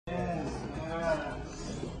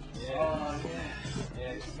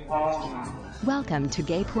Welcome to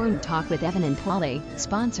Gay Porn Talk with Evan and Paulie,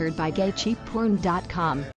 sponsored by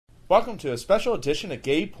GayCheapPorn.com. Welcome to a special edition of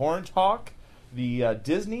Gay Porn Talk, the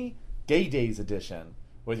Disney Gay Days edition,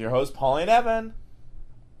 with your host, Paulie and Evan.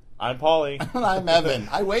 I'm Paulie. And I'm Evan.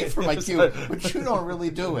 I wait for my cue, but you don't really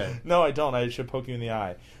do it. No, I don't. I should poke you in the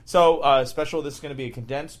eye. So, special, this is going to be a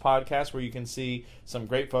condensed podcast where you can see some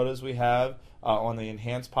great photos we have on the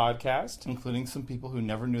Enhanced podcast. Including some people who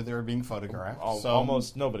never knew they were being photographed.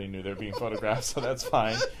 Almost nobody knew they were being photographed, so that's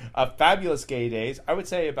fine. Fabulous Gay Days. I would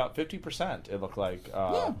say about 50% it looked like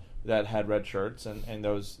that had red shirts, and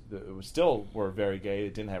those still were very gay.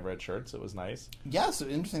 It didn't have red shirts. It was nice. Yes,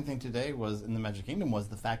 the interesting thing today was in the Magic Kingdom was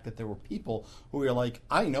the fact that there were people who were like,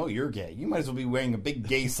 I know you're gay. You might as well be wearing a big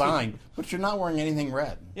gay sign, but you're not wearing anything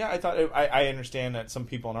red. Yeah, I understand that some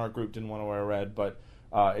people in our group didn't want to wear red, but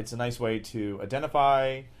it's a nice way to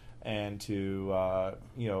identify and to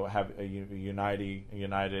have a united.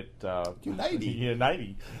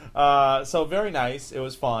 So very nice. It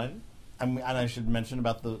was fun. And I should mention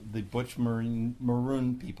about the butch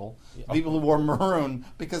maroon people. People who wore maroon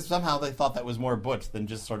because somehow they thought that was more butch than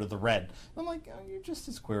just sort of the red. I'm like, oh, you're just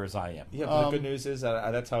as queer as I am. Yeah, but the good news is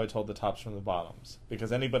that's how I told the tops from the bottoms.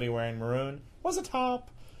 Because anybody wearing maroon was a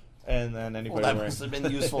top. And then anybody that wearing... must have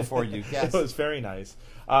been useful for you, yes. It was very nice.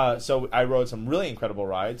 So I rode some really incredible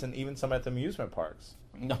rides, and even some at the amusement parks.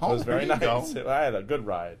 No, it was very nice. I had a good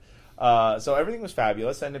ride. So everything was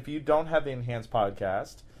fabulous. And if you don't have the Enhanced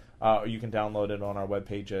podcast... you can download it on our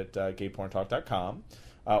webpage at gayporntalk.com.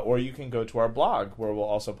 Or you can go to our blog, where we'll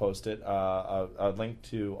also post it, a link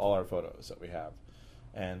to all our photos that we have.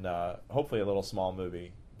 And hopefully a little small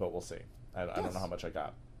movie, but we'll see. I don't know how much I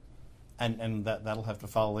got. And that'll have to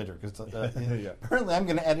follow later, because Yeah. apparently I'm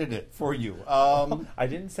going to edit it for you. I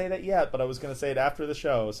didn't say that yet, but I was going to say it after the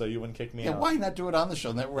show, so you wouldn't kick me out. Why not do it on the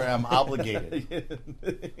show? That way I'm obligated.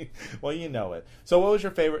 Well, you know it. So what was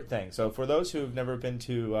your favorite thing? So for those who've never been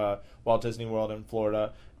to Walt Disney World in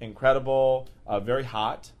Florida, incredible, very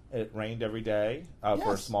hot. It rained every day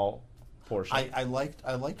for a small portion. I liked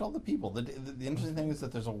all the people. The interesting thing is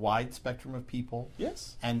that there's a wide spectrum of people.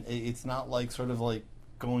 Yes. And it's not like sort of like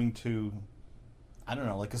going to, I don't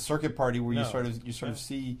know, like a circuit party where you sort of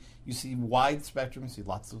see wide spectrum. You see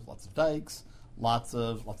lots of dykes, lots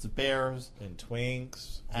of bears and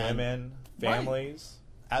twinks, women, families.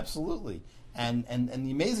 Right. Absolutely. And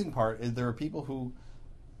the amazing part is there are people who,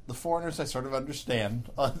 the foreigners I sort of understand.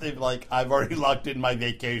 They're like, I've already locked in my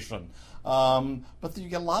vacation. But you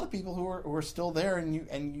get a lot of people who are still there,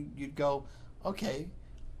 and you'd go, okay,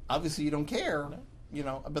 obviously you don't care,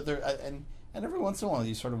 but they're and every once in a while,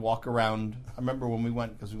 you sort of walk around. I remember when we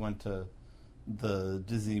went to the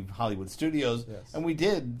Disney Hollywood Studios,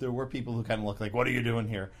 and there were people who kind of looked like, what are you doing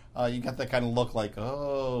here? You got that kind of look like,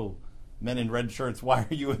 oh, men in red shirts, why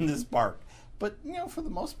are you in this park? But, for the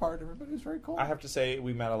most part, everybody was very cool. I have to say,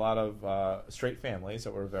 we met a lot of straight families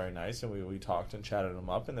that were very nice, and we talked and chatted them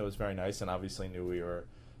up, and it was very nice, and obviously knew we were,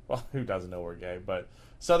 well, who doesn't know we're gay? But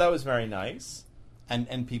so that was very nice.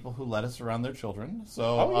 And people who let us around their children.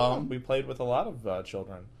 So we played with a lot of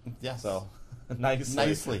children. Yes. So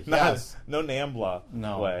nicely. Yes. No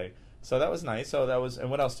NAMBLA way. So that was nice. And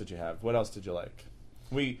what else did you have? What else did you like?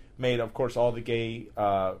 We made, of course, all the gay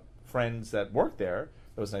friends that worked there.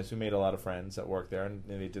 It was nice. We made a lot of friends that worked there, and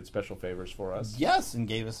they did special favors for us. Yes, and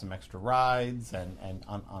gave us some extra rides and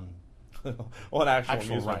on on actual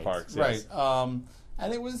amusement parks. Yes. Right.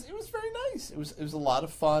 And it was very nice. It was a lot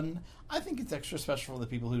of fun. I think it's extra special for the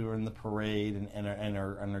people who are in the parade and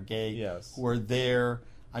are gay. Yes. Who are there.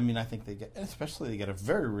 I mean, I think they get a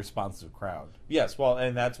very responsive crowd. Yes. Well,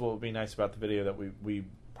 and that's what would be nice about the video that we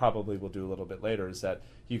probably will do a little bit later, is that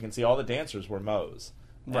you can see all the dancers were Moes.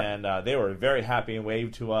 Right. And they were very happy and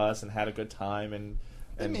waved to us and had a good time. And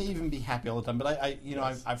they may even be happy all the time, but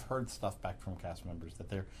I've heard stuff back from cast members that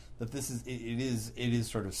this is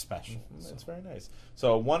sort of special. Mm-hmm. It's very nice.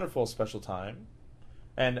 So a wonderful special time,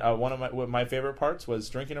 and one of my favorite parts was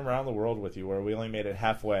drinking around the world with you, where we only made it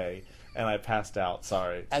halfway, and I passed out.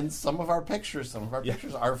 Sorry. And some of our pictures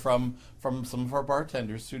are from some of our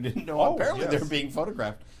bartenders who didn't know apparently they were being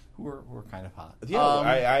photographed. Who were kind of hot. Yeah,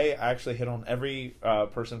 I actually hit on every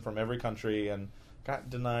person from every country and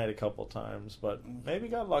got denied a couple times, but maybe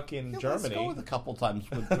got lucky in Germany. Let's go with a couple times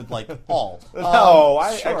with like all. No,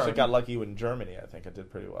 I actually got lucky in Germany. I think I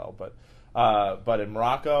did pretty well, but in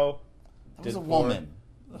Morocco, that was a woman.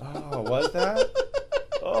 Oh, was that?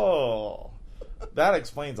 Oh, that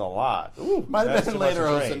explains a lot. Ooh, might have been later,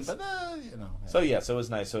 but So yes, it was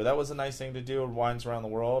nice. So that was a nice thing to do. Wines around the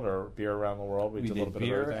world or beer around the world. We did a little bit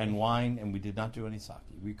beer of everything. And wine, and we did not do any sake.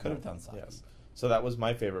 We could have done sake. Yes. So that was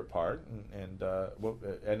my favorite part. And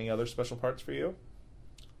any other special parts for you?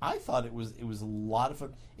 I thought it was a lot of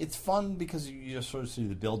fun. It's fun because you just sort of see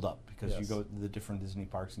the build up because you go to the different Disney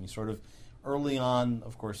parks and you sort of early on,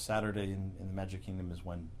 of course, Saturday in the Magic Kingdom is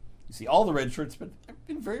when you see all the red shirts, but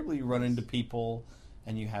invariably you run into people,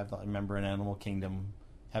 and you have, I remember in Animal Kingdom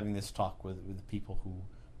having this talk with the people who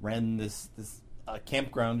ran this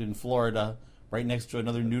campground in Florida right next to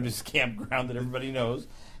another nudist campground that everybody knows.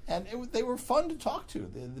 And they were fun to talk to.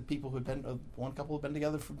 The people who had been, one couple had been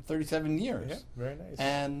together for 37 years. Yeah, very nice.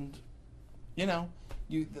 And,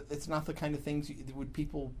 it's not the kind of things would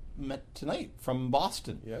people met tonight from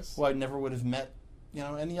Boston. Yes. Who I never would have met,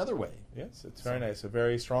 any other way. Yes, it's very nice. A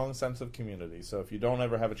very strong sense of community. So if you don't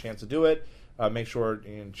ever have a chance to do it, make sure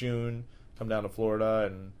in June, come down to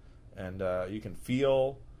Florida and you can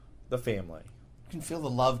feel the family. You can feel the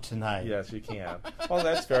love tonight. Yes, you can. Well,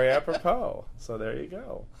 that's very apropos. So there you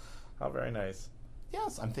go. How very nice.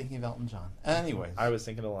 Yes, I'm thinking of Elton John. Anyways. I was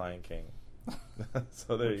thinking of Lion King.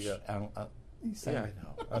 So there you go. You said I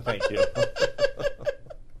know. Thank you.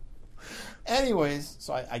 Anyways,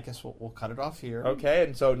 so I guess we'll cut it off here. Okay,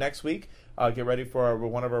 and so next week, get ready for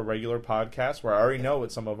one of our regular podcasts where I already know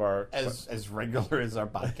what some of our... As regular as our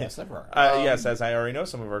podcasts ever are. Yes, as I already know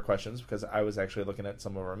some of our questions because I was actually looking at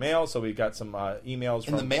some of our mail, so we got some emails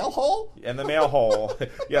from... In the mail hole? In the mail hole.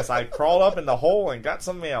 Yes, I crawled up in the hole and got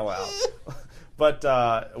some mail out.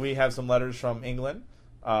 But we have some letters from England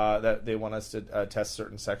that they want us to test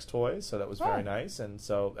certain sex toys, so that was very nice. And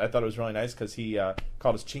so I thought it was really nice because he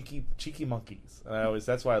called us cheeky monkeys, and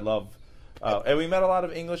that's why I love. And we met a lot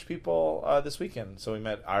of English people this weekend. So we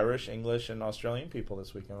met Irish, English, and Australian people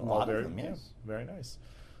this weekend. A lot of them, yes. Very nice.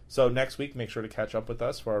 So next week, make sure to catch up with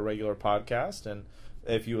us for our regular podcast, and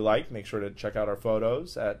if you like, make sure to check out our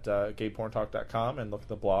photos at gayporntalk.com and look at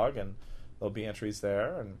the blog, and there'll be entries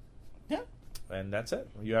there. And yeah, and that's it.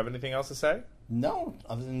 You have anything else to say? No,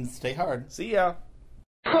 other than stay hard. See ya.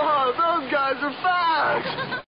 Oh, those guys are fast!